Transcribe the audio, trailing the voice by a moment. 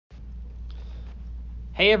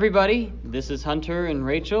Hey everybody, this is Hunter and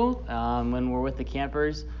Rachel when we're with the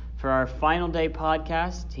campers for our final day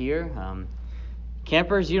podcast here.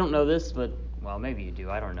 Campers, you don't know this, but, well, maybe you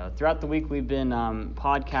do, I don't know. Throughout the week we've been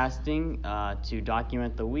podcasting to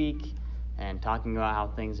document the week and talking about how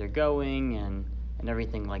things are going and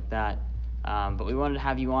everything like that. But we wanted to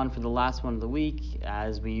have you on for the last one of the week,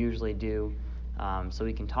 as we usually do, so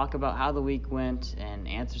we can talk about how the week went and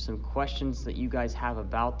answer some questions that you guys have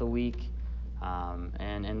about the week.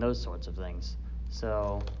 And those sorts of things.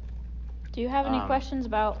 So, do you have any questions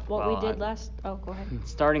about what we did last? Oh, go ahead.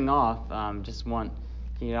 Starting off, just want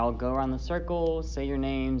you all go around the circle, say your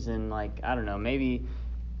names, and I don't know, maybe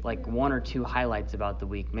one or two highlights about the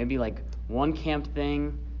week. Maybe one camp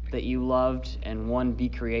thing that you loved and one be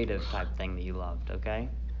creative type thing that you loved. Okay.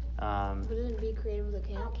 But isn't be creative the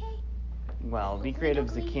camp? Okay. Well, Be Creative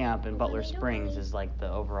is the camp, and Butler Springs is the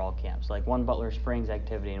overall camp. So one Butler Springs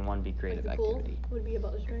activity and one Be Creative activity. Pool would be a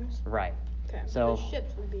Butler Springs? Right. Okay. So the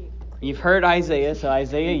ships would be creative. You've heard Isaiah, so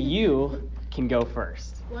Isaiah, you can go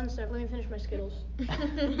first. One sec, let me finish my Skittles.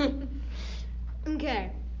 Okay.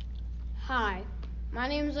 Hi, my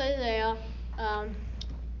name is Isaiah.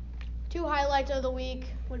 Two highlights of the week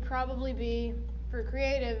would probably be, for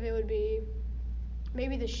creative, it would be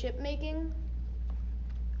maybe the ship making.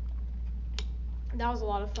 That was a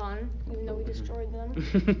lot of fun, even though we destroyed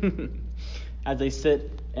them. As they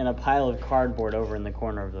sit in a pile of cardboard over in the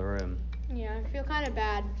corner of the room. Yeah, I feel kind of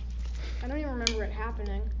bad. I don't even remember it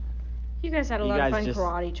happening. You guys had a lot of fun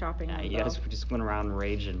karate chopping. Yeah, you guys just went around and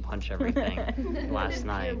raged and punched everything last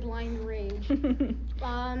night. Pure blind rage.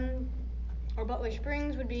 Our Butler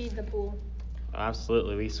Springs would be the pool.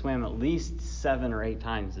 Absolutely. We swam at least 7 or 8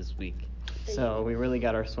 times this week. So we really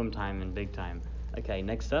got our swim time in big time. Okay,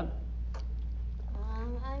 next up.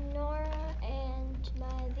 I'm Nora, and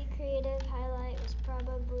my Be Creative highlight was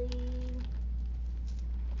probably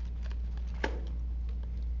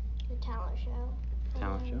the talent show.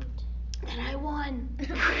 Talent show? And I won!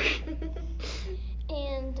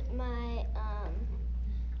 And my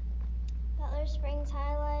Butler Springs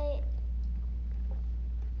highlight,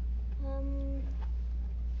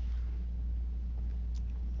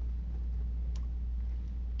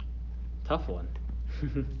 Tough one.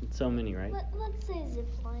 So many, right? Let's say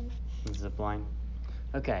zipline. Zipline.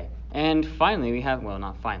 Okay. And finally, we have, well,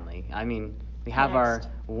 not finally. I mean, we have our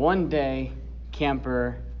one-day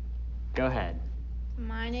camper. Go ahead.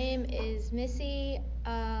 My name is Missy.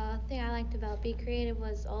 Thing I liked about Be Creative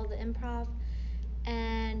was all the improv.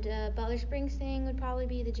 And Butler Springs thing would probably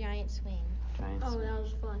be the giant swing. That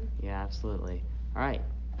was fun. Yeah, absolutely. All right.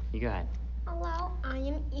 You go ahead. Hello, I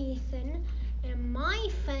am Ethan. And my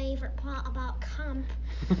favorite part about camp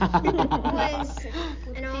was,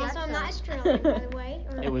 and also I'm not Australian, by the way.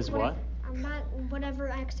 It was what? I'm not, whatever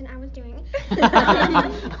accent I was doing.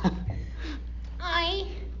 I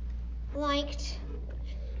liked,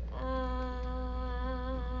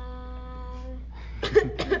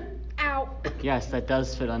 ow. Yes, that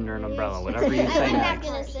does fit under an umbrella. Whatever you say next.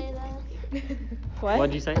 I was gonna say that. What?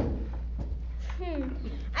 What'd you say?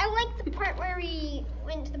 I liked the part where we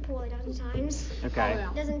went to the pool a dozen times. Okay. A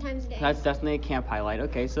dozen times a day. That's definitely a camp highlight.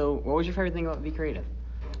 Okay, so what was your favorite thing about Be Creative?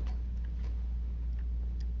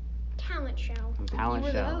 Talent show. Talent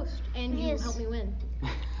you show. You were the host, and you helped me win.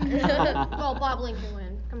 Well, Bob Lincoln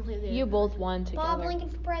win. Completely. You both won together. Bob Lincoln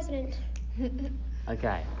for president.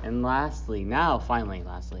 Okay, and lastly. My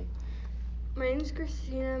name's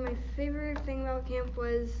Christina. My favorite thing about camp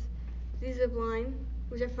was the zip line,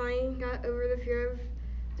 which I finally got over the fear of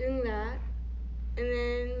doing that. And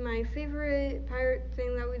then my favorite pirate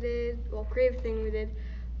thing that we did, well, creative thing we did,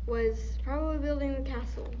 was probably building the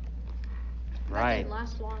castle. Right. That didn't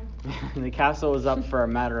last long. The castle was up for a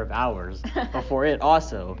matter of hours before it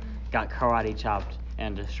also got karate chopped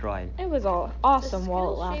and destroyed. It was all awesome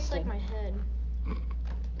while it lasted. Shaped like my head.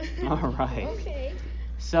 All right. Okay.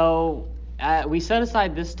 So we set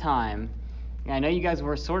aside this time. I know you guys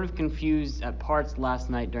were sort of confused at parts last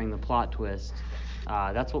night during the plot twist.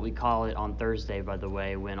 That's what we call it on Thursday, by the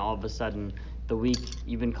way, when all of a sudden the week,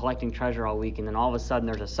 you've been collecting treasure all week, and then all of a sudden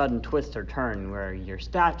there's a sudden twist or turn where your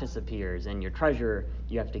staff disappears and your treasure,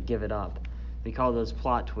 you have to give it up. We call those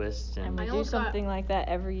plot twists. And we do something like that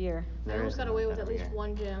every year. I almost got away with at least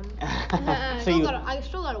one gem. I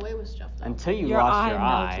still got away with stuff, though. Until you lost your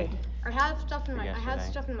eye. I had stuff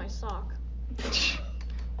in my sock.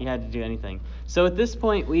 You had to do anything. So at this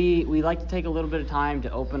point, we like to take a little bit of time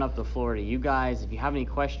to open up the floor to you guys. If you have any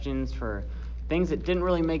questions for things that didn't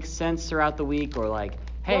really make sense throughout the week, or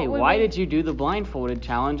hey, why did you do the blindfolded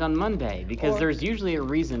challenge on Monday? Because there's usually a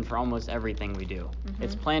reason for almost everything we do. Mm-hmm.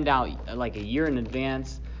 It's planned out a year in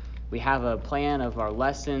advance. we have a plan of our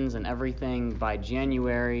lessons and everything by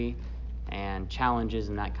January, and challenges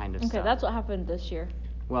and that kind of stuff. Okay, that's what happened this year.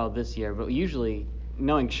 Well, this year, but usually,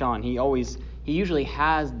 knowing Sean, he usually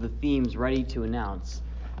has the themes ready to announce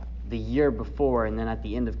the year before, and then at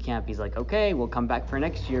the end of camp, he's like, okay, we'll come back for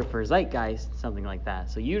next year for Zeitgeist, something like that.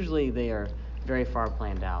 So usually they are very far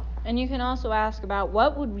planned out. And you can also ask about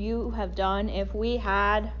what would you have done if we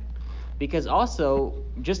had... Because also,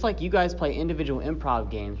 just like you guys play individual improv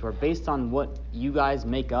games where based on what you guys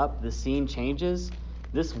make up, the scene changes,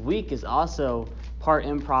 this week is also part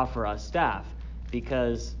improv for us staff,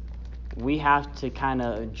 because we have to kind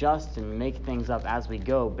of adjust and make things up as we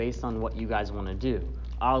go based on what you guys want to do.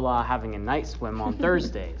 A la having a night swim on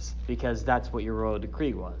Thursdays, because that's what your royal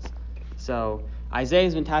decree was. So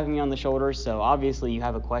Isaiah's been tapping me on the shoulder, so obviously you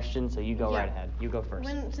have a question, so you go right ahead. You go first.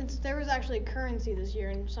 Since there was actually currency this year,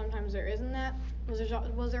 and sometimes there isn't that,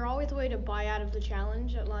 was there always a way to buy out of the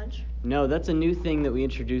challenge at lunch? No, that's a new thing that we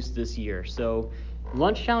introduced this year. So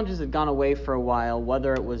lunch challenges had gone away for a while,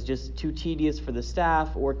 whether it was just too tedious for the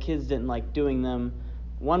staff or kids didn't like doing them.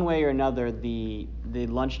 One way or another, the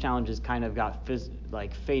lunch challenges kind of got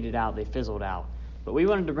faded out. They fizzled out. But we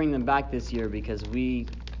wanted to bring them back this year because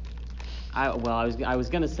I was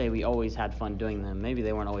gonna say we always had fun doing them. Maybe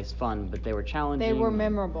they weren't always fun, but they were challenging. They were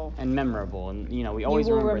memorable. And we always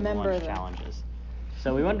remember the lunch challenges.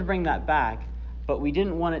 So we wanted to bring that back, but we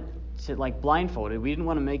didn't want it to blindfolded. We didn't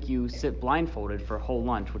want to make you sit blindfolded for a whole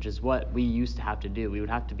lunch, which is what we used to have to do. We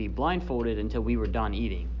would have to be blindfolded until we were done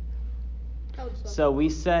eating. So we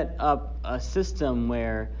set up a system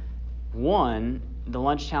where, one, the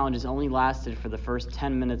lunch challenges only lasted for the first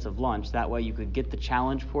 10 minutes of lunch. That way you could get the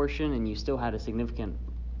challenge portion and you still had a significant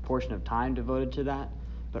portion of time devoted to that,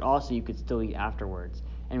 but also you could still eat afterwards.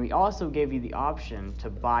 And we also gave you the option to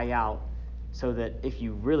buy out so that if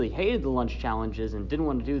you really hated the lunch challenges and didn't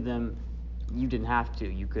want to do them, you didn't have to.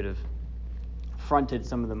 You could have fronted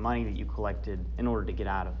some of the money that you collected in order to get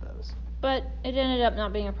out of those. But it ended up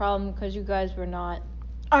not being a problem because you guys were not,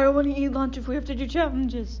 I don't want to eat lunch if we have to do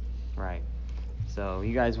challenges. Right. So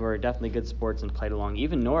you guys were definitely good sports and played along.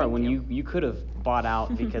 Even Nora, when you could have bought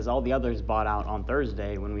out because all the others bought out on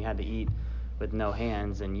Thursday when we had to eat with no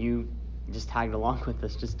hands, and you just tagged along with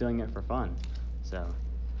us just doing it for fun. So.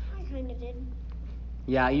 I kind of did.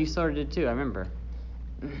 Yeah, you sort of did too, I remember.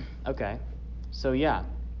 Okay. So yeah.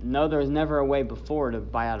 No, there was never a way before to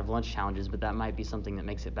buy out of lunch challenges, but that might be something that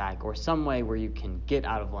makes it back, or some way where you can get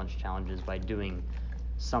out of lunch challenges by doing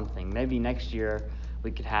something. Maybe next year we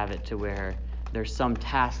could have it to where there's some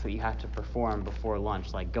task that you have to perform before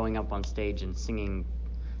lunch, like going up on stage and singing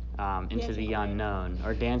Into the Unknown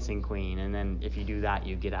or Dancing Queen, and then if you do that,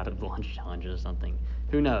 you get out of the lunch challenges or something.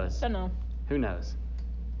 Who knows? Don't know. Who knows?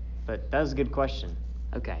 But that was a good question.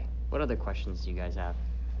 Okay, what other questions do you guys have?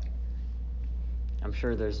 I'm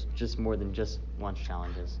sure there's just more than just lunch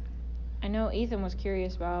challenges. I know Ethan was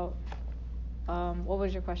curious about, what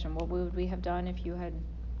was your question? What would we have done if you had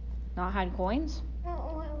not had coins?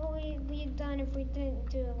 Well, what we'd done if we didn't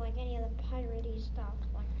do any of the piratey stuff,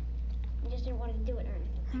 we just didn't want to do it or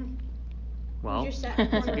anything. Well,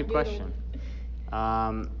 that's a good question.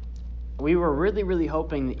 We were really, really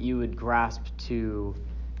hoping that you would grasp to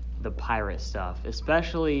the pirate stuff,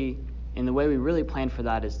 especially in the way we really planned for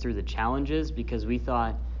that is through the challenges, because we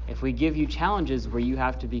thought if we give you challenges where you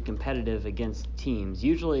have to be competitive against teams,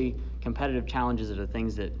 usually competitive challenges are the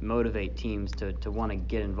things that motivate teams to want to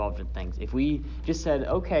get involved in things. If we just said,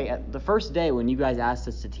 okay, at the first day when you guys asked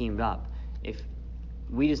us to team up, if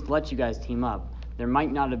we just let you guys team up, there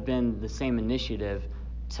might not have been the same initiative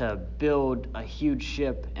to build a huge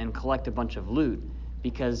ship and collect a bunch of loot,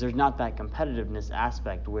 because there's not that competitiveness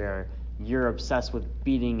aspect where you're obsessed with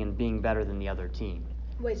beating and being better than the other team.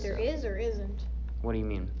 Wait, there is or isn't? What do you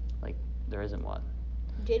mean? There isn't what?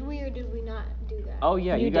 Did we or did we not do that? Oh,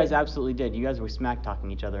 yeah, you guys absolutely did. You guys were smack-talking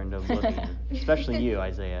each other into oblivion. Especially you,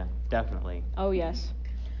 Isaiah. Definitely. Oh, yes.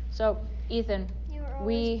 So, Ethan,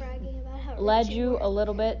 we about how led rich you were. a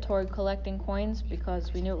little bit toward collecting coins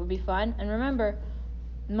because we knew it would be fun. And remember,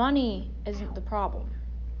 money isn't the problem.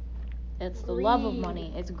 It's the love of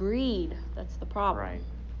money. It's greed that's the problem. Right.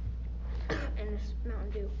 And this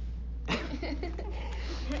Mountain Dew.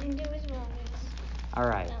 Mountain Dew as well, yes. All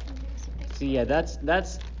right. So yeah,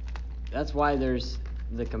 that's why there's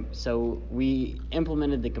so we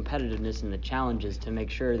implemented the competitiveness and the challenges to make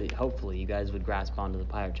sure that hopefully you guys would grasp onto the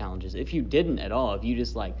pirate challenges. If you didn't at all, if you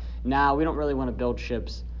just we don't really want to build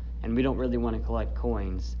ships and we don't really want to collect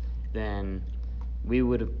coins, then we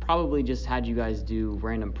would have probably just had you guys do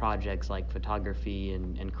random projects like photography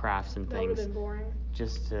and crafts and things. That would have been boring.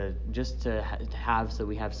 Just to have so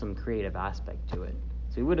we have some creative aspect to it.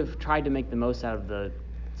 So we would have tried to make the most out of the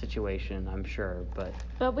situation, I'm sure, but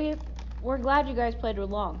we're glad you guys played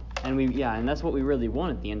along. And and that's what we really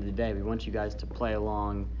want at the end of the day. We want you guys to play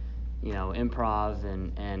along, improv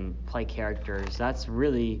and play characters. That's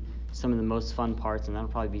really some of the most fun parts, and that'll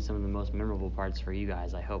probably be some of the most memorable parts for you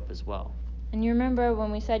guys, I hope, as well. And you remember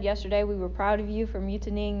when we said yesterday we were proud of you for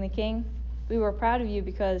mutinying the king? We were proud of you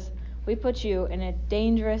because we put you in a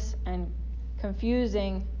dangerous and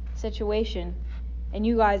confusing situation, and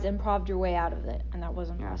you guys improv'd your way out of it, and that was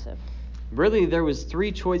impressive. Yeah. Really, there was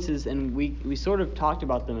 3 choices, and we sort of talked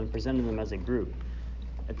about them and presented them as a group.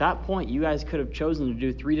 At that point, you guys could have chosen to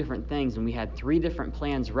do 3 different things, and we had 3 different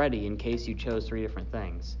plans ready in case you chose 3 different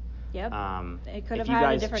things. Yep. It could have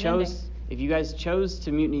had a different ending. If you guys chose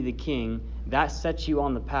to mutiny the king, that sets you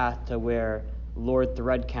on the path to where Lord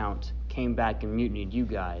Threadcount came back and mutinied you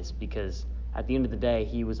guys, because at the end of the day,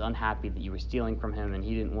 he was unhappy that you were stealing from him, and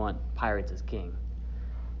he didn't want pirates as king.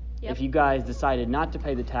 Yep. If you guys decided not to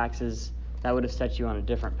pay the taxes, that would have set you on a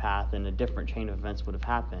different path, and a different chain of events would have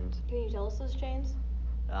happened. Can you tell us those chains?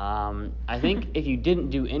 I think if you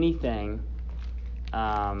didn't do anything,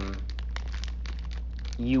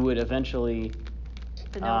 you would eventually...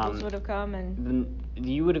 The nobles would have come and...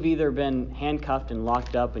 You would have either been handcuffed and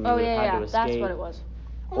locked up, and you would have had to escape. That's what it was.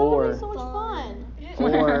 Oh, that would be so much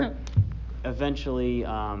fun. Or eventually,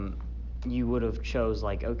 you would have chose,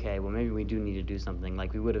 like, okay, well, maybe we do need to do something.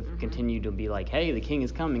 Like, we would have continued to be like, hey, the king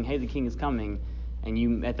is coming, hey, the king is coming. And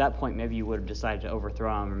you, at that point, maybe you would have decided to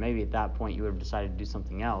overthrow him, or maybe at that point you would have decided to do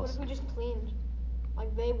something else. What if we just cleaned,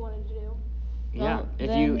 like they wanted to do? Yeah,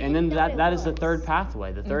 Well, then that is the third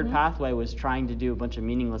pathway. The third pathway was trying to do a bunch of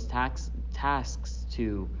meaningless tasks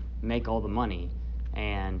to make all the money.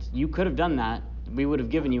 And you could have done that. We would have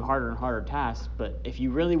given you harder and harder tasks, but if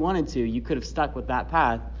you really wanted to, you could have stuck with that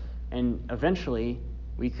path, and eventually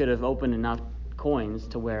we could have opened enough coins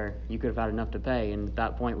to where you could have had enough to pay, and at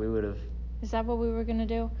that point we would have... Is that what we were going to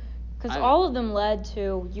do? Because all of them led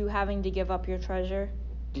to you having to give up your treasure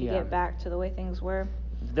to get back to the way things were.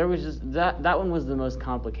 There was just that one was the most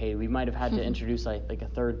complicated. We might have had to introduce like a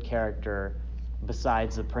third character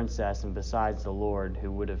besides the princess and besides the lord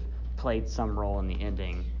who would have played some role in the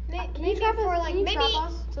ending. Can you trap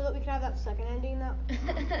us so that we can have that second ending though?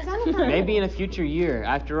 Maybe in a future year.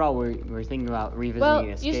 After all, we're thinking about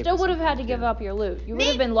revisiting Escape. You still would have had to give up your loot. You would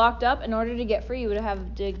have been locked up. In order to get free, you would have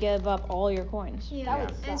had to give up all your coins. Yeah. That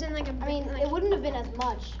would suck. As in it wouldn't have been as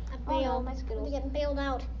much. My Skittles. Getting bailed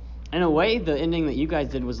out. In a way, the ending that you guys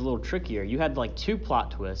did was a little trickier. You had like 2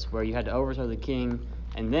 plot twists where you had to overthrow the king,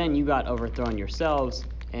 and then you got overthrown yourselves,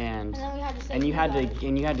 and then we had to save you had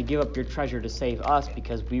guys. to give up your treasure to save us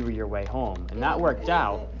because we were your way home, and that worked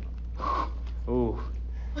out. Ooh,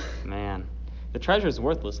 man, the treasure's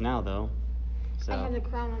worthless now though. So. I have the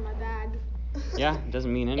crown on my bag. Yeah, it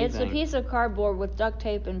doesn't mean anything. It's a piece of cardboard with duct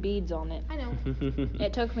tape and beads on it. I know.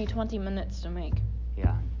 It took me 20 minutes to make.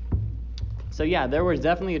 Yeah. So yeah, there was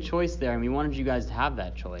definitely a choice there, and we wanted you guys to have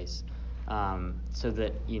that choice, so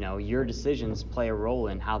that your decisions play a role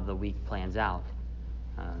in how the week plans out.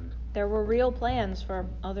 There were real plans for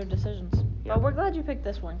other decisions, but we're glad you picked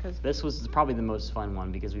this one because this was probably the most fun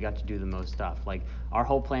one because we got to do the most stuff. Like our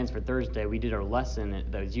whole plans for Thursday, we did our lesson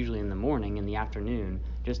that was usually in the morning, in the afternoon,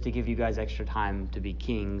 just to give you guys extra time to be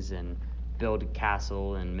kings and build a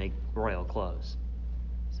castle and make royal clothes.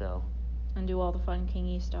 So. And do all the fun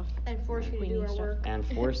kingy stuff. And force you to do our work. And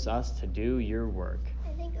force us to do your work.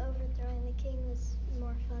 I think overthrowing the king was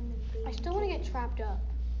more fun than being I still want to get trapped up.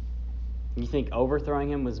 You think overthrowing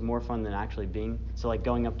him was more fun than actually being? So like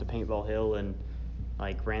going up to Paintball Hill and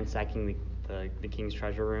like ransacking the king's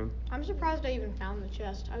treasure room? I'm surprised I even found the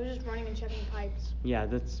chest. I was just running and checking pipes. Yeah,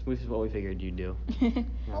 that's what we figured you'd do.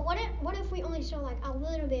 But what if we only saw like a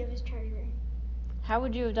little bit of his treasure? How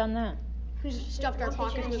would you have done that? We just stuffed our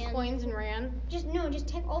pockets with coins and ran. Just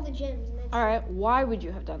take all the gems and that's all right, why would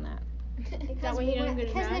you have done that? Because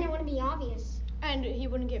then it wouldn't be obvious. And he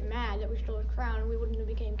wouldn't get mad that we stole his crown. We wouldn't have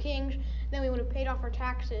became kings. Then we would have paid off our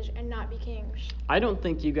taxes and not be kings. I don't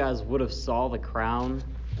think you guys would have saw the crown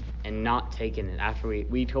and not taken it after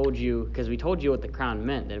we told you, because we told you what the crown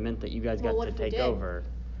meant. That it meant that you guys got to take over.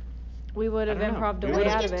 We would have improv'd a way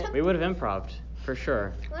out of it. We would have improv'd, for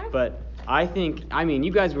sure. But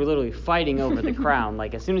you guys were literally fighting over the crown.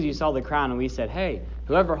 Like, as soon as you saw the crown and we said, hey,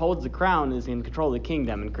 whoever holds the crown is in control of the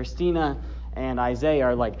kingdom. And Christina and Isaiah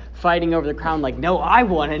are, like, fighting over the crown like, no, I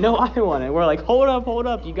want it. We're like, hold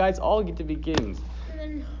up. You guys all get to be kings.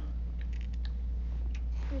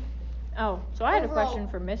 So I had a question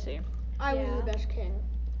for Missy. I was the best king.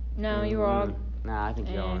 No, you were all... Nah, I think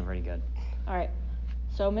you're all pretty good. All right.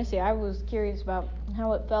 So, Missy, I was curious about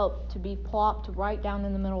how it felt to be plopped right down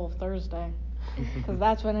in the middle of Thursday. Because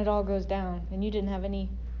that's when it all goes down. And you didn't have any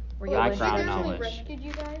Background She knowledge. rescued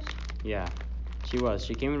you guys? Yeah, she was.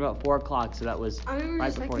 She came in about 4 o'clock, so that was I remember right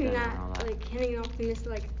just before doing dinner that, and all that. like handing it off to Miss,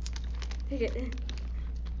 like, take it.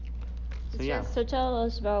 So yeah. So tell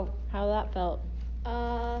us about how that felt.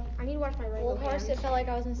 I need to wash my right Well, of course, hand. it felt like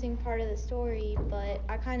I was missing part of the story, but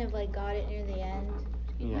I kind of like got it near the end,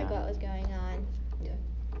 Yeah. like what was going on.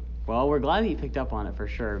 Well, we're glad that you picked up on it for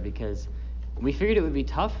sure, because we figured it would be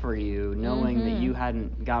tough for you knowing that you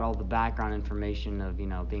hadn't got all the background information of,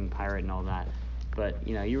 being pirate and all that. But,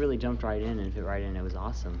 you really jumped right in and fit right in. It was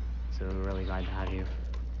awesome. So we're really glad to have you.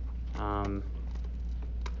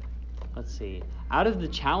 Let's see. Out of the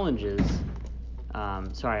challenges,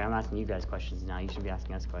 sorry, I'm asking you guys questions now. You should be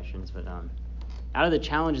asking us questions. But out of the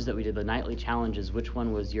challenges that we did, the nightly challenges, which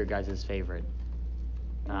one was your guys' favorite?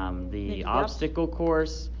 The obstacle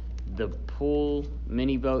course, the pool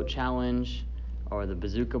mini boat challenge, or the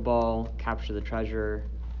bazooka ball, capture the treasure?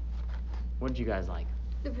 What did you guys like?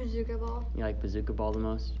 The bazooka ball. You like bazooka ball the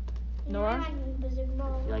most? Nora? I like bazooka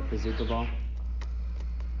ball. You like bazooka ball?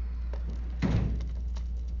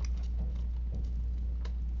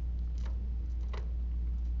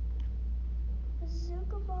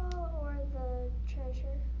 Bazooka ball or the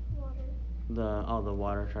treasure water? The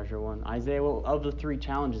water treasure one. Isaiah, of the 3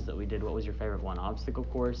 challenges that we did, what was your favorite one? Obstacle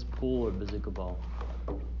course, pool, or bazooka ball?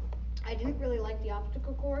 I didn't really like the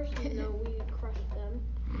obstacle course, even though we crushed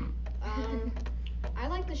them. I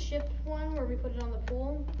like the ship one where we put it on the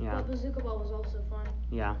pool, but bazooka ball was also fun.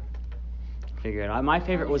 Yeah. Figured. My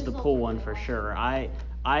favorite was the just pool also one really for awesome. sure.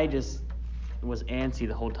 I just was antsy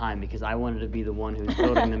the whole time because I wanted to be the one who was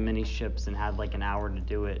building the mini ships and had like an hour to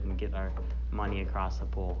do it and get our money across the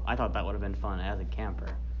pool. I thought that would have been fun as a camper.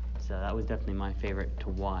 So that was definitely my favorite to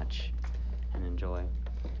watch and enjoy.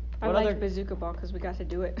 I liked bazooka ball because we got to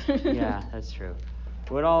do it. Yeah, that's true.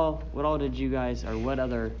 What all did you guys, or what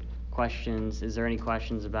other questions, is there any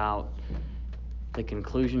questions about the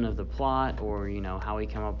conclusion of the plot, or how we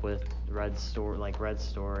come up with Red's story?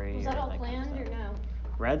 Was that all planned or no?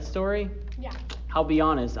 Red's story? Yeah. I'll be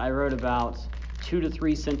honest, I wrote about 2 to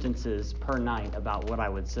 3 sentences per night about what I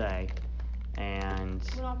would say, and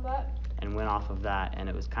went off of that, and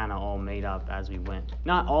it was kind of all made up as we went.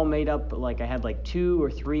 Not all made up, but like I had like 2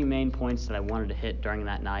 or 3 main points that I wanted to hit during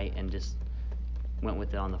that night, and just went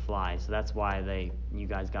with it on the fly. So that's why you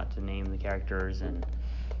guys got to name the characters, and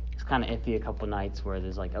it's kind of iffy a couple nights where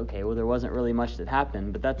there's like, okay, well there wasn't really much that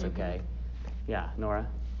happened, but that's okay. Yeah, Nora?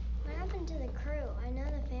 What happened to the crew? I know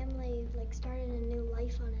the family started a new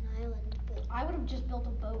life on an island, but I would have just built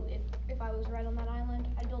a boat if I was Red on that island.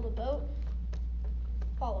 I'd build a boat,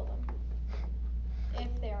 follow them.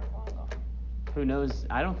 If they aren't long gone. Who knows?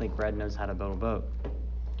 I don't think Red knows how to build a boat.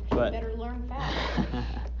 But better learn fast.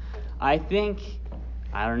 I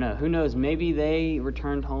don't know. Who knows? Maybe they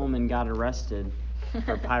returned home and got arrested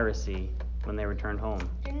for piracy when they returned home.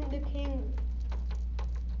 Didn't the king?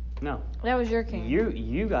 No. That was your king.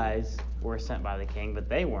 You guys were sent by the king, but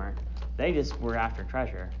they weren't. They just were after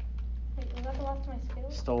treasure. Wait, was that the last of my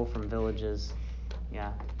Skittles? Stole from villages.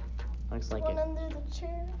 Yeah. Looks like it. one under the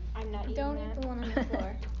chair. I'm not eating Don't that. eat the one on the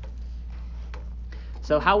floor.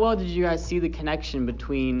 So how well did you guys see the connection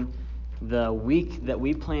between the week that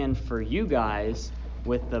we planned for you guys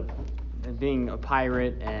with the being a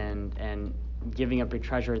pirate and giving up your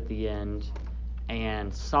treasure at the end,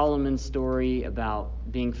 and Solomon's story about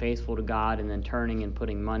being faithful to God and then turning and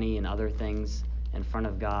putting money and other things in front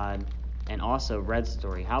of God, and also Red's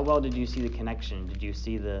story? How well did you see the connection? Did you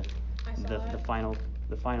see the final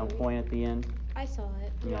point at the end? I saw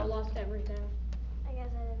it. We all lost everything. I guess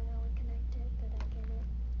I didn't really connect it, but I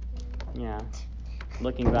get it. Yeah.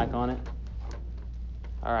 Looking back on it.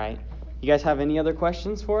 All right. You guys have any other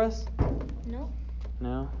questions for us? No.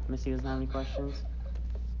 No? Missy doesn't have any questions?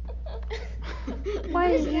 Why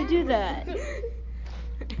did you do that?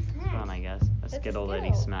 Fun, I guess. A Skittle that he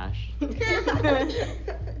Skittle. smashed.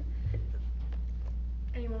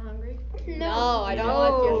 Anyone hungry? No, I don't Yeah.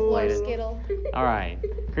 want your Gold floor plated. Skittle. All right.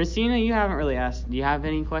 Christina, you haven't really asked. Do you have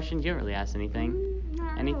any questions? You haven't really asked anything.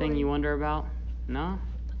 Not Anything really. you wonder about? No?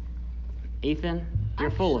 Ethan, you're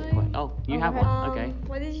full of questions. Oh, you have go one. Okay.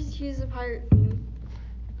 Why did you choose the pirate theme?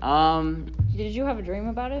 Did you have a dream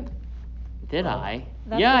about it? Did I?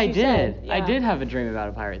 That's Yeah, what I you did. said, I yeah. did have a dream about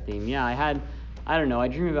a pirate theme. Yeah, I don't know. I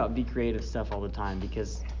dream about Be Creative stuff all the time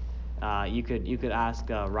because you could ask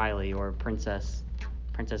Riley or Princess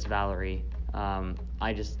Valerie.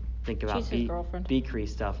 I just think about She's his girlfriend. Be Cre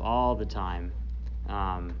stuff all the time.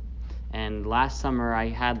 And last summer I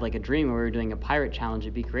had like a dream where we were doing a pirate challenge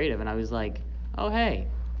at Be Creative, and I was like, oh hey,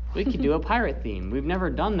 we could do a pirate theme. We've never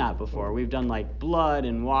done that before. We've done like blood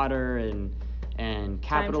and water and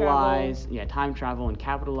capitalize. Time travel and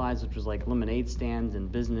capitalize, which was like lemonade stands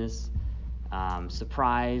and business.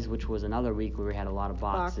 Surprise, which was another week where we had a lot of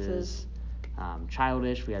boxes.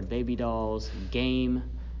 Childish, we had baby dolls. Game,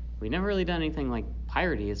 we never really done anything like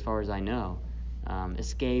piratey as far as I know.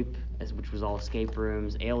 Escape, which was all escape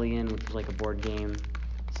rooms. Alien, which was like a board game.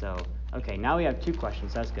 So, okay, now we have 2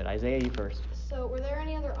 questions. That's good. Isaiah, you first. So, were there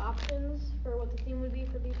any other options for what the theme would be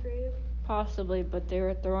for Be Creative? Possibly, but they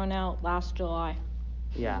were thrown out last July.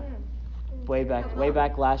 Yeah. Way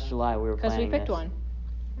back last July we were planning this. Because we picked one.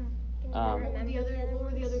 What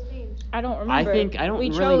were the other themes? I don't remember. I don't we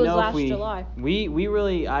really chose know last if July. We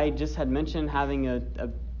really, I just had mentioned having a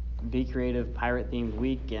Be Creative pirate themed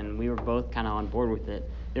week, and we were both kind of on board with it.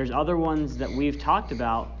 There's other ones that we've talked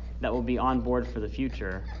about that will be on board for the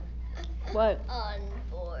future. What? On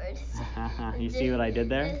board. You see what I did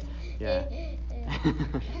there? Yeah.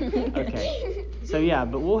 Okay. So yeah,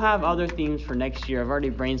 but we'll have other themes for next year. I've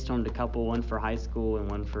already brainstormed a couple, one for high school and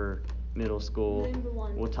one for middle school. Name the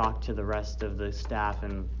one. We'll talk to the rest of the staff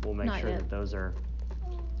and we'll make Not sure yet. that those are,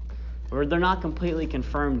 or they're not completely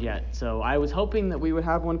confirmed yet. So I was hoping that we would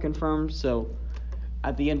have one confirmed, so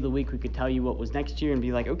at the end of the week we could tell you what was next year and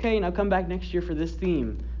be like, okay, now come back next year for this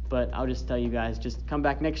theme. But I'll just tell you guys, just come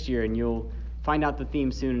back next year and you'll find out the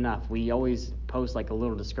theme soon enough. We always post like a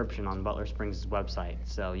little description on Butler Springs' website,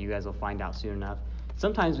 so you guys will find out soon enough.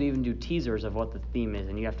 Sometimes we even do teasers of what the theme is,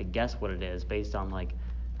 and you have to guess what it is based on like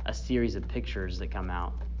a series of pictures that come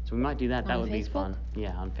out. So we might do that. That would be fun.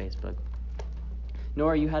 Yeah, on Facebook.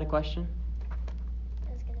 Nora, you had a question?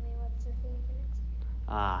 That's going to be what's the theme for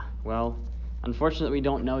next year? Well, unfortunately we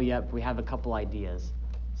don't know yet, but we have a couple ideas.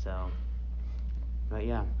 So, but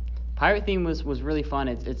yeah. Pirate theme was really fun.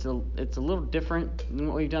 It's a little different than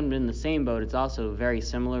what we've done, but in the same boat. It's also very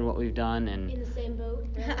similar to what we've done. And In the same boat?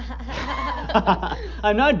 Really?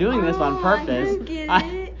 I'm not doing this on purpose. I don't get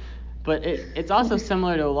it. But it's also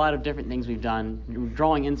similar to a lot of different things we've done,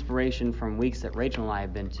 drawing inspiration from weeks that Rachel and I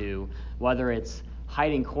have been to, whether it's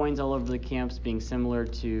hiding coins all over the camps, being similar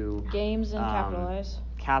to Games and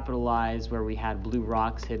Capitalize, where we had blue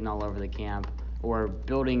rocks hidden all over the camp, or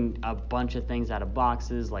building a bunch of things out of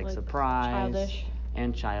boxes like Surprise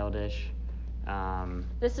and Childish.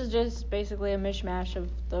 This is just basically a mishmash of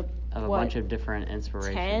a bunch of different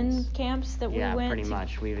inspirations. 10 camps that we went to? Yeah, pretty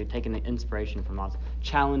much. We've taken the inspiration from lots.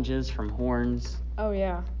 Challenges from Horns. Oh,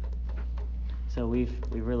 yeah. So we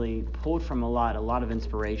really pulled from a lot of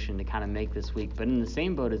inspiration to kind of make this week. But in the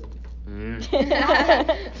same boat as...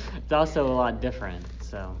 it's also a lot different,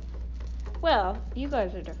 so... Well, you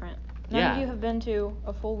guys are different. None Yeah. of you have been to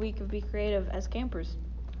a full week of Be Creative as campers.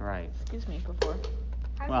 Right. Excuse me, before.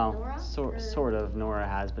 Well, Nora? sort of Nora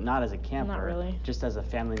has, but not as a camper. Not really. Just as a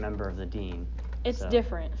family member of the dean. It's So,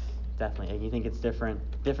 different. Definitely. You think it's different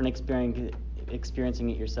experiencing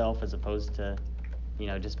it yourself as opposed to,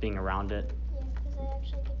 just being around it? Yeah, because I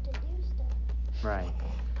actually get to do stuff. Right.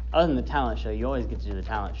 Other than the talent show, you always get to do the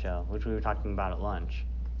talent show, which we were talking about at lunch.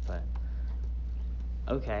 But,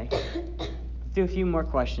 okay. Let's do a few more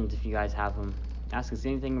questions if you guys have them. Ask us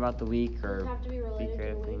anything about the week or Does it have to be related Be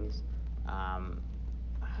Creative to the week? things.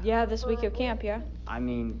 Yeah, this week of camp, yeah. I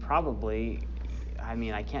mean, probably. I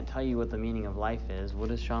mean, I can't tell you what the meaning of life is. What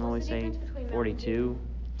does Sean always say? 42?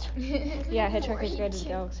 Yeah, Hitchhiker's Guide to the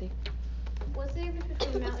Galaxy. What's the difference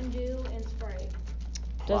between Mountain Dew and Sprite?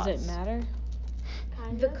 Does it Plus. matter?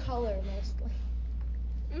 The color, mostly.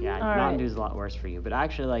 Yeah, All Mountain right. Dew's a lot worse for you. But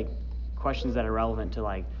actually, like, questions that are relevant to,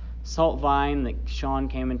 like, Salt Vine that Sean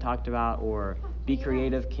came and talked about, or Be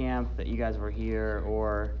Creative Camp that you guys were here,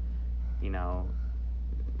 or,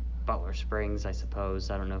 Butler Springs, I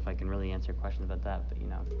suppose. I don't know if I can really answer questions about that, but,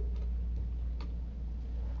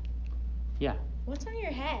 Yeah. What's on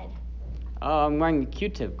your head? Oh, I'm wearing the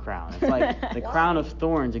Q-tip crown. It's like the crown of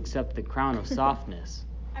thorns, except the crown of softness.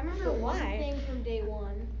 I remember one thing from day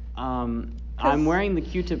one. I'm wearing the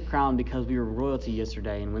Q-tip crown because we were royalty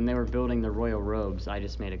yesterday, and when they were building the royal robes, I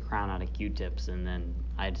just made a crown out of Q-tips, and then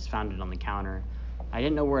I just found it on the counter. I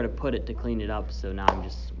didn't know where to put it to clean it up, so now I'm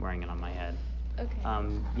just wearing it on my head. Okay.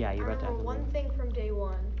 Yeah, you're I about to remember have to one leave. thing from day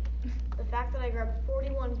one. The fact that I grabbed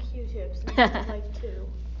 41 Q-tips instead of like 2.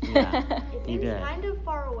 Yeah, It you seems did. kind of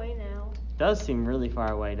far away now. It does seem really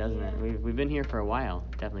far away, doesn't it? Yeah. We've been here for a while.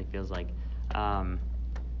 Definitely feels like.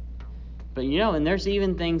 But and there's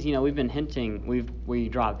even things we've been hinting. We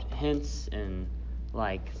dropped hints and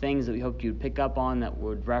like things that we hoped you'd pick up on that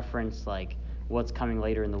would reference like what's coming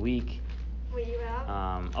later in the week. Wait, you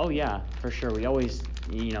have? Oh yeah, for sure. We always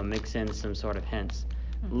mix in some sort of hints.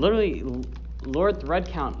 Literally, Lord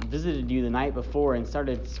Threadcount visited you the night before and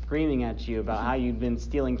started screaming at you about how you'd been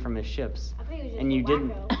stealing from his ships. I thought he was just And a you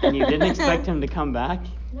wacko. and you didn't expect him to come back?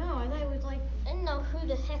 No, I thought it was like... I didn't know who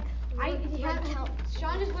the heck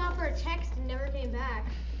Sean just went out for a text and never came back.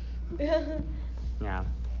 Yeah.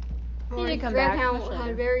 He did come back. Threadcount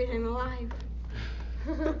had buried him alive.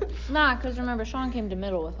 Nah, because remember, Sean came to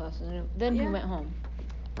middle with us, and then he went home.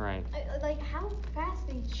 Right. Like, how fast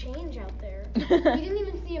did he change out there? We didn't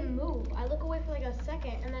even see him move. I look away for like a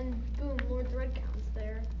second, and then boom, Lord Threadcount's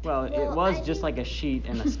there. Well, it was just like a sheet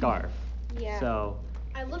and a scarf. Yeah. So.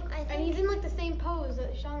 I and he's in like the same pose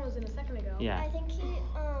that Sean was in a second ago. Yeah. I think he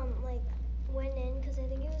like went in because I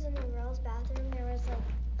think he was in the girls' bathroom. There was like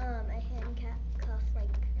a handcuff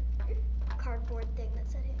like cardboard thing that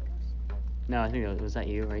said handcuffs. No, I think was that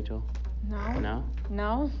you, Rachel? No. No?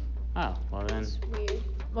 No. Oh, well then. It's weird.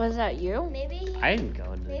 Was that you? Maybe I didn't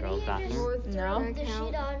go into the maybe girls' he bathroom. just No. threw the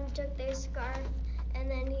sheet on, took their scarf,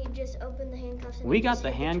 and then he just opened the handcuffs. And We he got just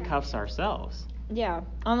the hid handcuffs trash. ourselves. Yeah.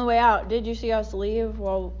 On the way out, did you see us leave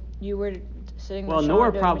while you were sitting Well, with Sean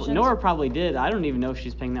Nora doing missions? probably did. I don't even know if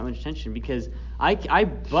she's paying that much attention because I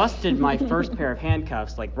busted my first pair of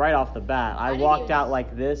handcuffs like right off the bat. I walked out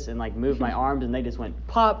like this and like moved my arms and they just went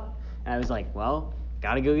pop. And I was like, well,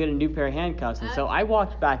 got to go get a new pair of handcuffs. And so I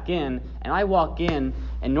walked back in and I walk in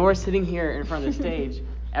and Nora's sitting here in front of the stage.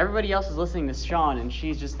 Everybody else is listening to Sean and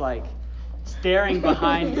she's just like staring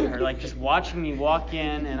behind her, like just watching me walk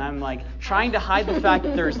in, and I'm like trying to hide the fact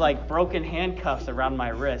that there's like broken handcuffs around my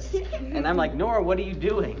wrists, and I'm like, Nora, what are you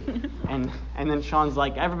doing? And then Sean's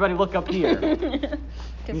like, everybody look up here.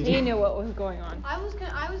 Because he knew what was going on.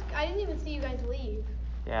 I didn't even see you guys leave.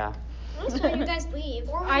 Yeah. I saw you guys leave.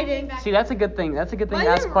 Or when you came back. See, that's a good thing. That's a good thing I to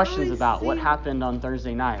ask didn't questions really about. What see- happened on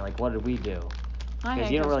Thursday night? Like, what did we do? Because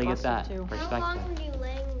you don't really get that Too. perspective. How long were you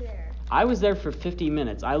laying there? I was there for 50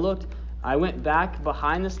 minutes. I went back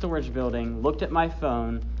behind the storage building, looked at my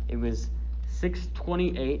phone. It was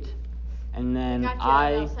 6:28, and then We got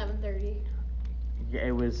you at about 7:30.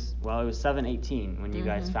 it was 7:18 when you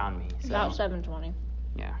guys found me. So, About 7:20.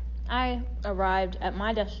 yeah. I arrived at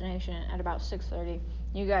my destination at about 6:30.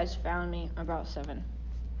 You guys found me about 7.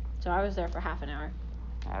 So I was there for half an hour.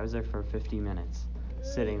 I was there for 50 minutes,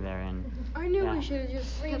 sitting there, and I knew Yeah. we should have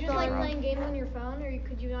just Were you kept just on. like playing games on your phone, or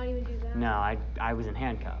could you not even do that? no, I was in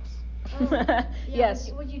handcuffs. Oh, yeah,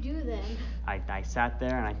 Yes. What'd you do then? I sat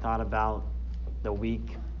there and I thought about the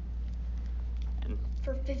week and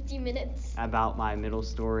For 50 minutes. about my middle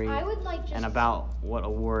story I would like just. and about what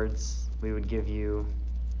awards we would give you.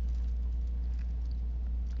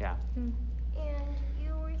 Yeah. And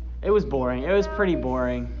you were. It was boring. It was pretty about if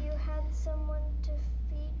boring. You had someone to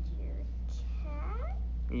feed your cat?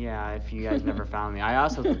 Yeah, if you guys never found me. I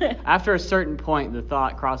also, after a certain point, the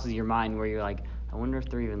thought crosses your mind where you're like, I wonder if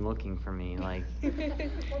they're even looking for me. Like,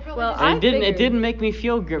 Well, and it didn't make me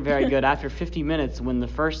feel very good after 50 minutes when the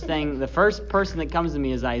first person that comes to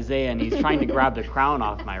me is Isaiah and he's trying to grab the crown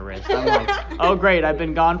off my wrist. I'm like, oh great, I've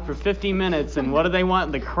been gone for 50 minutes and what do they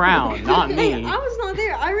want? The crown, not Hey, me. I was not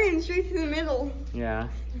there. I ran straight through the middle. Yeah.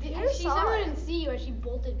 She somehow didn't see you as she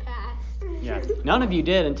bolted past. Yeah. None of you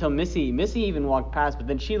did until Missy even walked past, but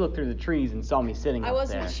then she looked through the trees and saw me sitting I up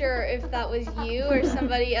wasn't there. sure if that was you or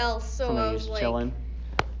somebody else, so Somebody I was just like, chilling.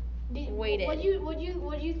 waited. What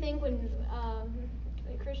do you think when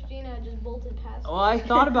Christina just bolted past? Well, I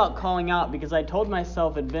thought about calling out because I told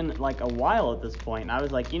myself it'd been like a while at this point. And I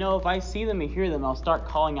was like, if I see them or hear them, I'll start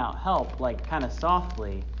calling out help, like kind of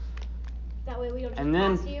softly. That way we don't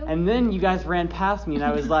just pass you. And then you guys ran past me, and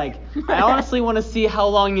I was like, I honestly want to see how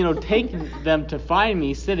long it'll take them to find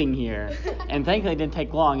me sitting here. And thankfully it didn't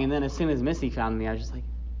take long. And then as soon as Missy found me, I was just like,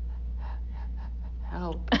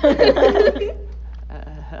 help.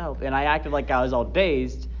 Help. And I acted like I was all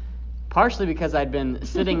dazed, partially because I'd been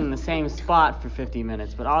sitting in the same spot for 50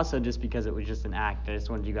 minutes, but also just because it was just an act. I just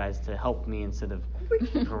wanted you guys to help me instead of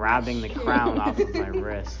grabbing the crown off of my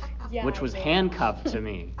wrist, which was handcuffed to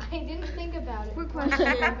me. I didn't think about it. Quick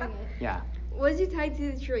question. Yeah. Was you tied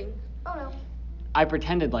to the tree? Oh no. I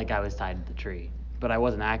pretended like I was tied to the tree, but I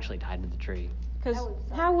wasn't actually tied to the tree. Because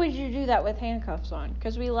how would you do that with handcuffs on?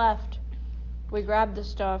 Because we left, we grabbed the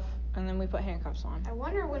stuff, and then we put handcuffs on. I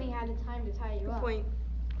wonder when he had the time to tie you Good up. point.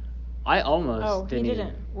 I almost Oh, didn't. he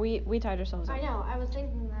didn't. We tied ourselves up. I know. I was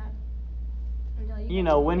thinking that. Until You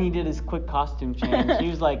know, when he did his quick costume change, he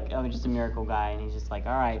was like, oh, just a miracle guy, and he's just like,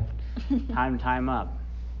 all right, time to tie him up.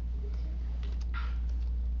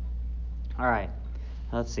 All right,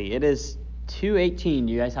 let's see. It is 2:18.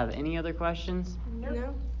 Do you guys have any other questions?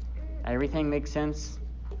 No. Everything makes sense?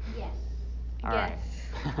 Yes. All right.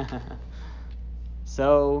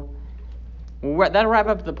 So, that'll wrap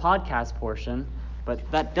up the podcast portion, but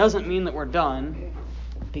that doesn't mean that we're done,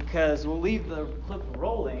 because we'll leave the clip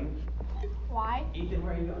rolling. Why? Ethan,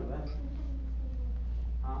 where are you going, bud?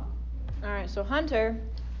 Huh? All right, so Hunter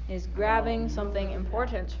is grabbing something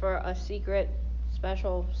important for a secret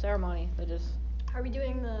special ceremony that is Are we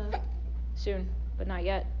doing the... soon, but not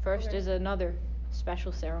yet. First is another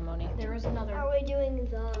special ceremony. There is another... Are we doing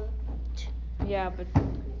the? Yeah, but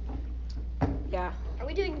yeah. Are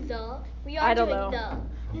we doing the? We are I don't doing know.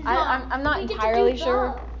 the. I'm not We get to entirely do the.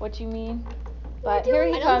 sure what you mean, but here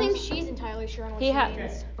he I comes. don't think she's entirely sure on what she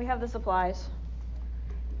means. We have the supplies.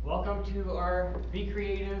 Welcome to our Be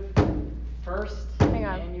Creative first Hang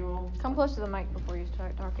on. annual... Come close to the mic before you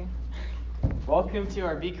start talking. Welcome to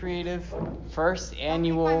our Be Creative first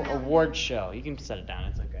annual award show. You can set it down,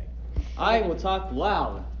 it's okay. I will talk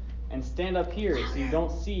loud and stand up here so you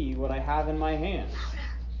don't see what I have in my hands.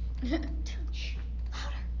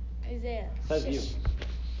 Isaiah. Says you.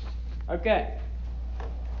 Okay.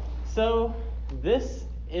 So this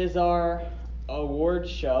is our award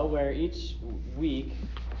show where each week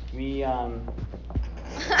we And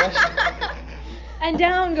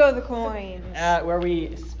down go the coins. where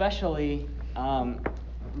we specially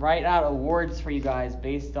write out awards for you guys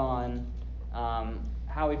based on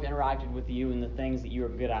how we've interacted with you and the things that you were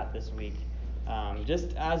good at this week.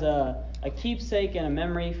 Just as a keepsake and a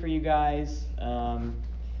memory for you guys.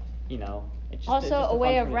 It's Also just a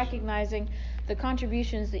way of fun tradition. recognizing the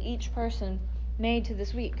contributions that each person made to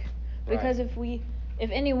this week. Because if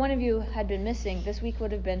any one of you had been missing, this week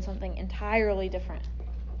would have been something entirely different.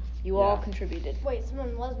 You all contributed. Wait,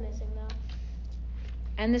 someone was missing though.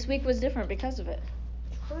 And this week was different because of it.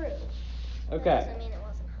 True. That Okay. doesn't mean it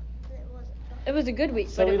wasn't. It was a good week,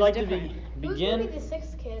 So but it we'd was like different. to Who's begin. gonna be the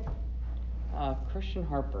sixth kid? Christian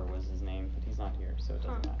Harper was his name, but he's not here, so it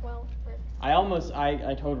doesn't matter. Well,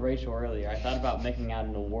 I told Rachel earlier, I thought about making out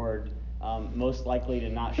an award, most likely to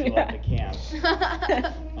not show up to camp.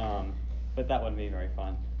 But that wouldn't be very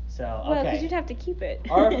fun. So, okay. Well, because you'd have to keep it.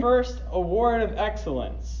 Our first award of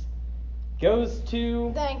excellence goes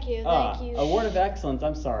to... Thank you. Award of excellence,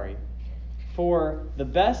 I'm sorry. For the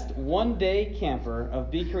best one-day camper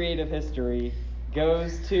of Be Creative history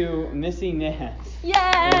goes to Missy Nance. Yay! So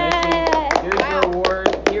Missy, here's your award.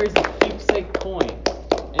 Here's a keepsake coin.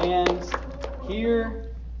 And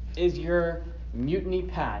here is your mutiny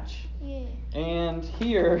patch. Yeah. And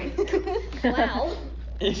here Wow.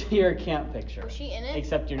 is your camp picture. Was she in it?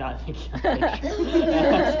 Except you're not in the camp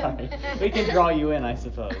picture. Sorry. We can draw you in, I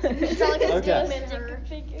suppose. It's not like a Okay. stick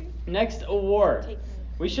figure. Next award.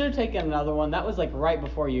 We should have taken another one. That was like right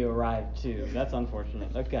before you arrived, too. That's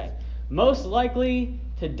unfortunate. Okay. Most likely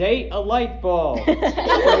to date a light bulb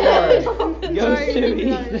award goes to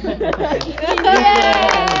Ethan.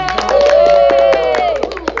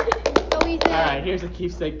 Oh, Ethan. All right, here's a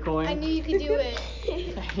keepsake coin. I knew you could do it.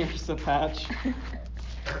 Here's the patch.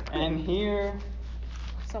 And here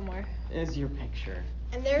Somewhere is your picture.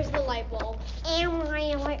 And there's the light bulb. And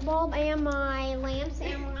my light bulb, and my lamps,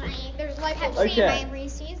 and my There's light bulbs. Pepsi, Okay. and my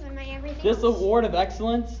Reese's, and my everything This else. award of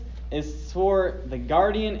excellence is for the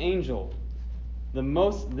guardian angel.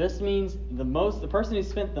 This means the person who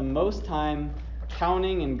spent the most time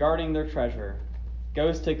counting and guarding their treasure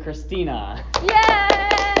goes to Christina. Yay!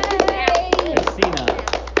 Christina.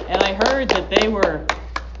 And I heard that they were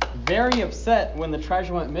very upset when the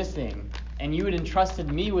treasure went missing, and you had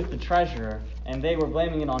entrusted me with the treasure, and they were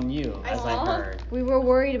blaming it on you, as I heard. We were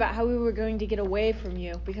worried about how we were going to get away from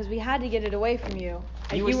you, because we had to get it away from you.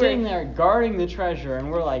 You were sitting there guarding the treasure,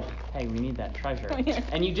 and we're like, hey, we need that treasure.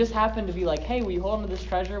 And you just happened to be like, hey, will you hold on to this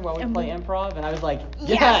treasure while we play improv? And I was like,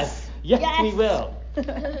 yes, we will.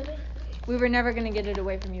 We were never going to get it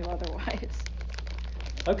away from you otherwise.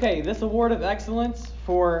 Okay, this award of excellence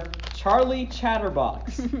for Charlie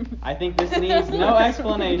Chatterbox. I think this needs no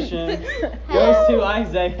explanation. Goes to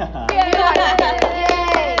Isaiah.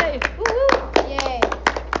 Yay! Yay.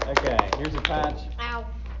 Okay, here's a patch. Ow.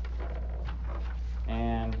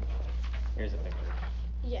 And here's a picture.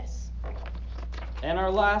 Yes. And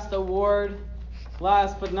our last award,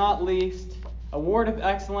 last but not least, award of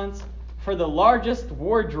excellence for the largest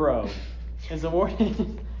wardrobe is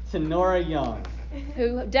awarded to Nora Young.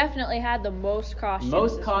 Who definitely had the most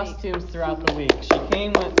costumes this week. Throughout the week. She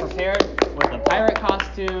came prepared with a pirate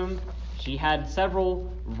costume. She had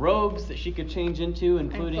several robes that she could change into,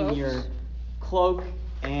 including your cloak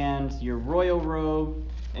and your royal robe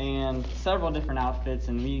and several different outfits,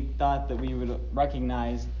 and we thought that we would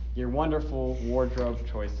recognize your wonderful wardrobe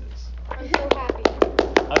choices. I'm so happy.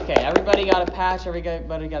 Okay, everybody got a patch.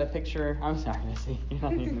 Everybody got a picture. I'm sorry, Missy. You're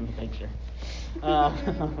not even in the picture.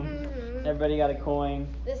 Everybody got a coin.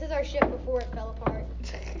 This is our ship before it fell apart.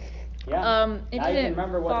 Yeah. It Now you didn't can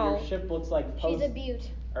remember what fall. your ship looks like She's post a beaut.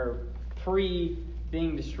 or pre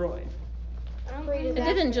being destroyed. It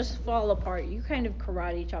didn't just fall apart. You kind of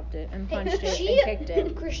karate chopped it and punched it She, and kicked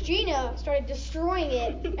it. Christina started destroying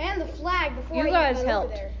it and the flag before You I guys even got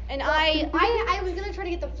over helped. there. And I was gonna try to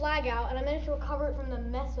get the flag out, and I managed to recover it from the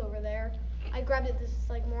mess over there. I grabbed it this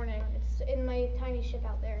morning. It's in my tiny ship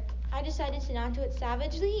out there. I decided to not do it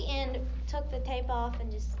savagely and took the tape off and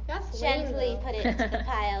just That's gently lame, put it into the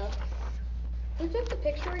pile. Who took the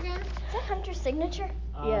picture again? Is that Hunter's signature?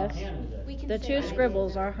 Yes. Hannah did. We can The say two I did.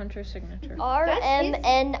 scribbles are Hunter's signature.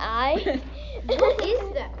 RMNI? What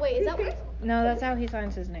is that? Wait, is that what? No, that's how he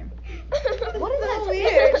signs his name. What is that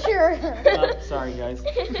weird. signature? Oh, sorry guys.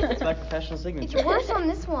 It's my professional signature. It's worse on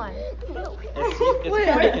this one. It's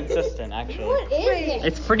pretty consistent actually. What is it?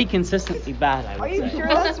 It's pretty consistently bad, I would Are you say. sure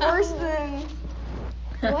that's worse than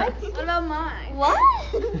What? what about mine? What?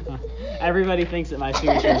 Everybody thinks that my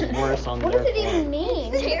signature is worse on What their does it even form.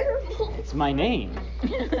 mean? Terrible. It's my name.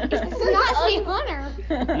 It's not St.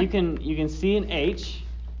 Hunter. You can see an H.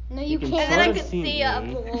 No, You you can can't. sort And then I of could see see an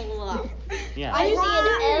a E. blah. Yeah.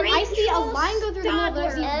 I see a line go through the middle, then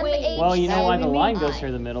I see M-H- waves. Well, you know why the line goes I.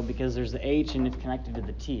 through the middle? Because there's the H and it's connected to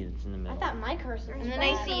the T that's in the I middle. thought my cursive was And then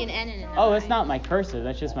I bad. see an N and an I. Oh, it's not my cursive.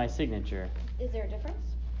 That's just my signature. Is there a difference?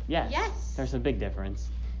 Yes. Yes. There's a big difference.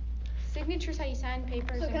 Signature's how you sign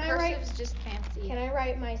papers, So and can I write- cursive's just fancy. Can I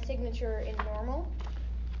write my signature in normal?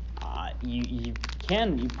 You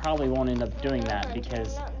can. You probably won't end up doing that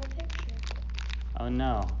because. I'm not in the picture. Oh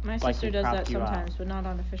no. My It's like sister we does cropped that you out. sometimes, but not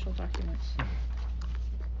on official documents.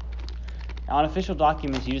 On official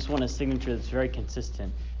documents, you just want a signature that's very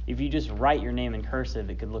consistent. If you just write your name in cursive,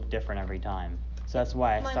 it could look different every time. So that's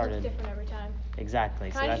why I Mine started. looks different every time.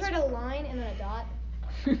 Exactly. Can So I that's just write a line and then a dot?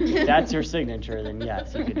 if that's your signature, then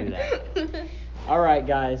yes, you could do that. All right,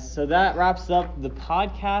 guys. So that wraps up the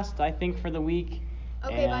podcast, I think, for the week.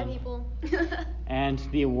 Okay, bye, And- people. And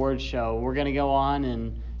the award show. We're gonna go on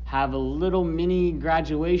and have a little mini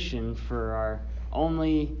graduation for our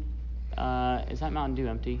only. Is that Mountain Dew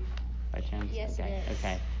empty? By chance? Yes, it okay. is.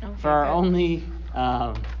 Okay. Okay, For our good. only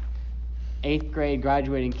 8th grade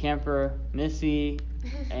graduating camper, Missy,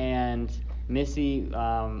 and Missy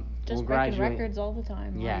will Just breaking graduate. records all the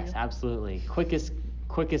time. are Yes, you? absolutely.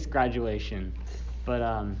 Quickest graduation.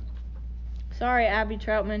 But Sorry, Abby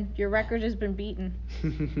Troutman, your record has been beaten.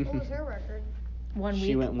 What was her record? 1 week.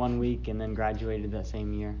 She went 1 week and then graduated that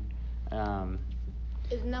same year.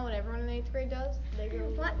 Isn't that what everyone in 8th grade does? They go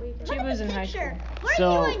What? that week. She was in high school. What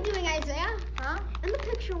So- are you doing, Isaiah? Huh? In the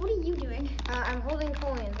picture, what are you doing? I'm holding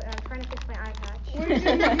coins and I'm trying to fix my eye patch. What are you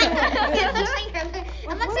doing?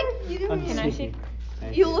 I'm not saying I'm Can I sneaky. see?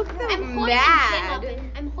 Thank You look so I'm holding mad. a gym up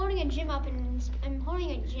and I'm holding a gym up and I'm holding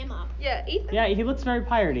a gym up. Yeah, Ethan. Yeah, he looks very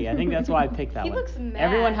piratey. I think that's why I picked that He one. looks mad.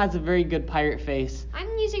 Everyone has a very good pirate face, I'm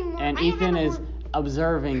using more. and I have Ethan a is more-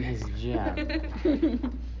 observing his gem.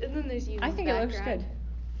 And then there's you. I in think the it looks background. good.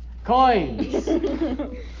 Coins.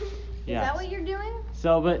 Is Yes. that what you're doing?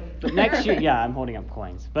 So, but next year, yeah, I'm holding up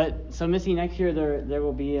coins. But so, Missy, next year there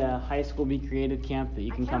will be a high school Be Creative camp that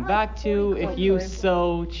you can come back to if you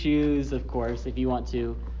so choose, of course, if you want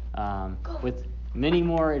to, with many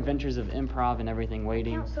more adventures of improv and everything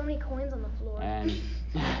waiting. Count so many coins on the floor. And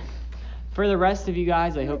for the rest of you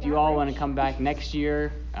guys, I hope you all want to come back next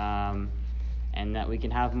year, and that we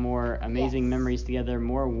can have more amazing Yes. memories together,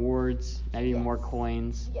 more awards, maybe more Yes.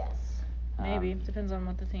 coins. Yes. Maybe. Depends on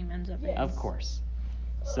what the theme ends up being. Of course.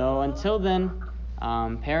 So until then,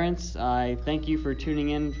 parents, I thank you for tuning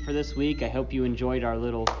in for this week. I hope you enjoyed our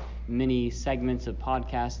little mini segments of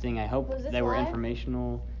podcasting. I hope Was this they were live?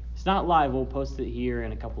 informational. It's not live. We'll post it here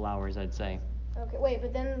in a couple hours, I'd say. Okay, wait,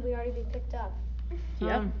 but then we already be picked up.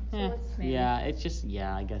 Yep. So it's Maybe. Yeah, it's just,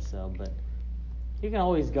 I guess so. But you can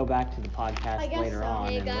always go back to the I podcast guess later so. on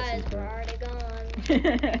Hey and guys, listen to we're it. already gone.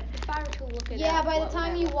 If I were to look it Yeah, up, by the what would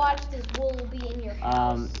time I you look watch up? this, we'll be in your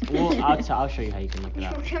house. I'll show you how you can look it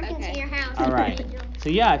up. We're coming Okay. to your house. All right. So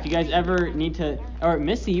yeah, if you guys ever need to, or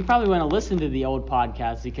Missy, you probably want to listen to the old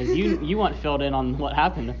podcast because you want filled in on what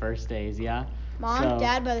happened the first days, yeah? Mom, So-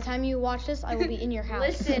 Dad, by the time you watch this, I will be in your house.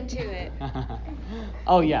 Listen to it.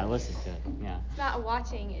 Oh yeah, listen to it. Yeah, It's not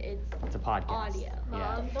watching, it's it's a podcast. audio. Yeah.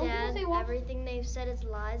 Mom, Don't Dad, people say what? everything they've said is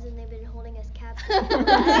lies and they've been holding us captive.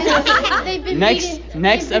 They've been Next beating- they've been beating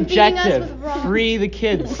us objective: with rocks. free the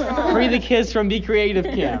kids. Free the kids from Be Creative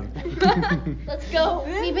Camp. Let's go.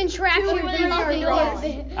 We've been trapped here women for are years. wrong.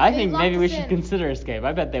 They I think locked maybe we us should in. consider escape.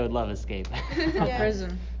 I bet they would love escape. Or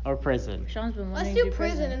prison. or prison. Sean's been Let's wanting do to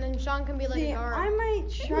prison, and then Sean can be like a guard. I might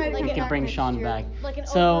try to Like We get can back bring next Sean year. back. Like an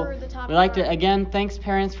So over-the-top we'd like to, guard. again, thanks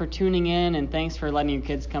parents for tuning in, and thanks for letting your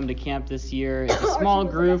kids come to camp this year. It's a Our small team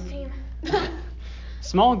was the group. best team.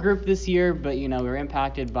 Small group this year, but we were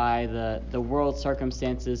impacted by the world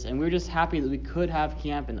circumstances, and we were just happy that we could have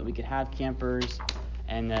camp and that we could have campers,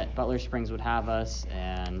 and that Butler Springs would have us.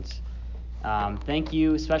 And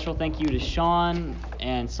special thank you to Sean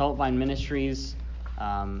and Saltvine Ministries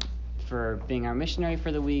for being our missionary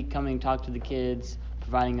for the week, coming to talk to the kids,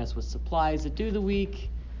 providing us with supplies to do the week.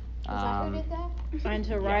 Is that who did that? And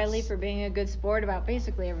to Riley for being a good sport about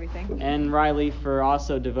basically everything. And Riley for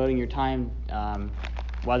also devoting your time,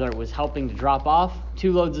 whether it was helping to drop off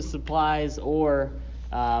 2 loads of supplies or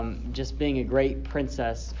just being a great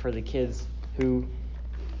princess for the kids who,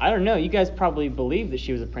 I don't know, you guys probably believed that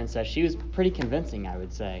she was a princess. She was pretty convincing, I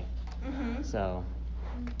would say. Mm-hmm. So,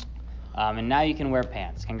 and now you can wear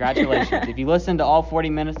pants. Congratulations. If you listen to all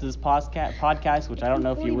 40 minutes of this podcast, which I don't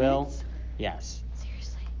know if you will. Minutes? Yes.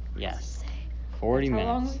 Seriously. Yes. 40 That's minutes.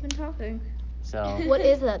 how long we've been talking. So What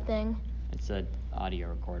is that thing? it's an audio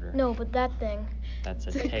recorder. No, but that thing. That's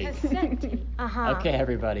a tape. Cassette tape. Uh-huh. Okay,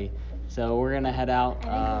 everybody. So we're going to head out. I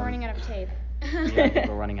think we're running out of tape. Yeah, I think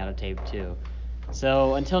we're running out of tape, too.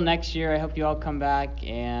 So until next year, I hope you all come back,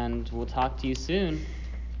 and we'll talk to you soon.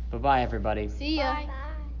 Bye-bye, everybody. See ya. Bye.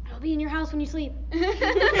 I'll be in your house when you sleep.